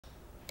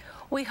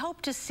We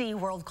hope to see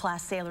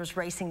world-class sailors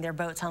racing their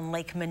boats on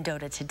Lake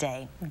Mendota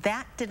today.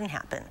 That didn't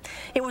happen.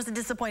 It was a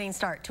disappointing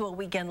start to a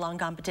weekend-long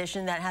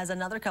competition that has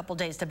another couple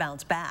days to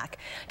bounce back.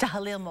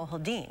 Tahlil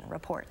Mohaldin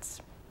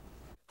reports.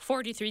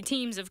 43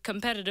 teams of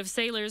competitive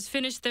sailors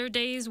finished their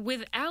days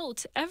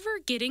without ever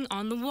getting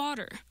on the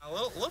water. A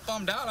little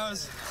bummed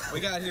out. We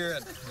got here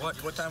at,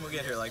 what time we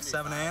get here, like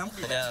 7 a.m.?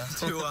 Yeah.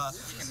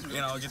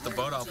 To, get the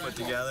boat all put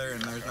together,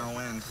 and there's no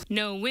wind.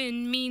 No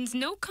wind means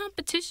no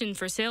competition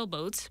for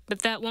sailboats,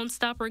 but that won't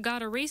stop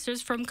regatta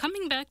racers from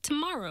coming back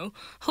tomorrow,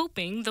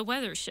 hoping the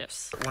weather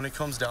shifts. When it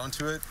comes down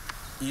to it,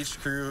 each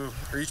crew,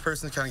 or each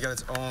person's kind of got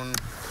its own,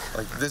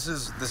 like, this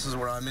is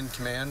where I'm in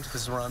command,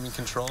 this is where I'm in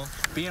control.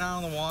 Being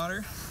out on the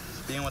water,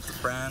 being with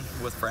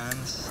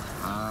friends,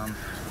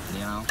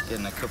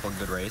 getting a couple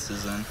good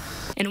races in.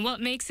 And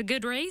what makes a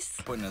good race?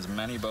 Putting as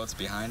many boats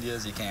behind you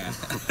as you can.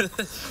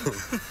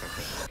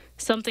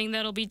 Something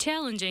that'll be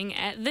challenging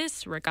at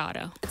this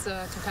regatta. It's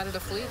a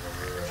competitive fleet.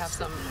 We have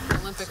some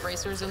Olympic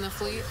racers in the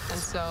fleet, and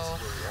so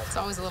it's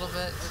always a little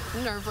bit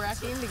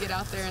nerve-wracking to get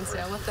out there and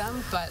sail with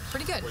them, but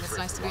pretty good. It's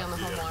nice to be on the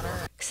home water.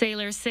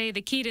 Sailors say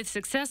the key to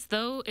success,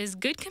 though, is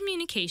good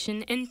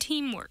communication and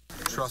teamwork.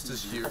 Trust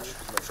is huge.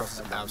 Trust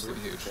is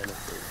absolutely huge.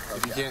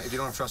 If you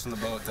don't have trust in the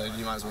boat, then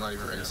you might as well not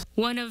even race.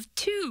 One of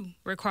two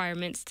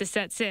requirements to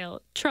set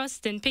sail: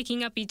 trust in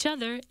picking up each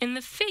other and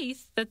the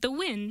faith that the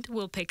wind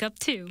will pick up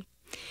too.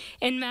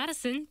 In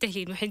Madison,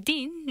 Tahlil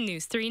Mohaldin,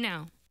 News 3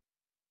 Now.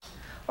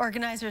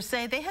 Organizers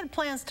say they had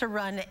plans to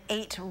run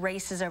 8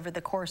 races over the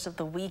course of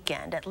the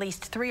weekend. At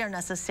least 3 are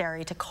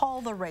necessary to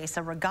call the race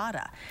a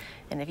regatta.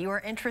 And if you are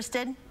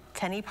interested,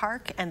 Tenney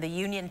Park and the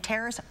Union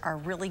Terrace are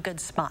really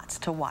good spots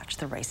to watch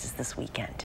the races this weekend.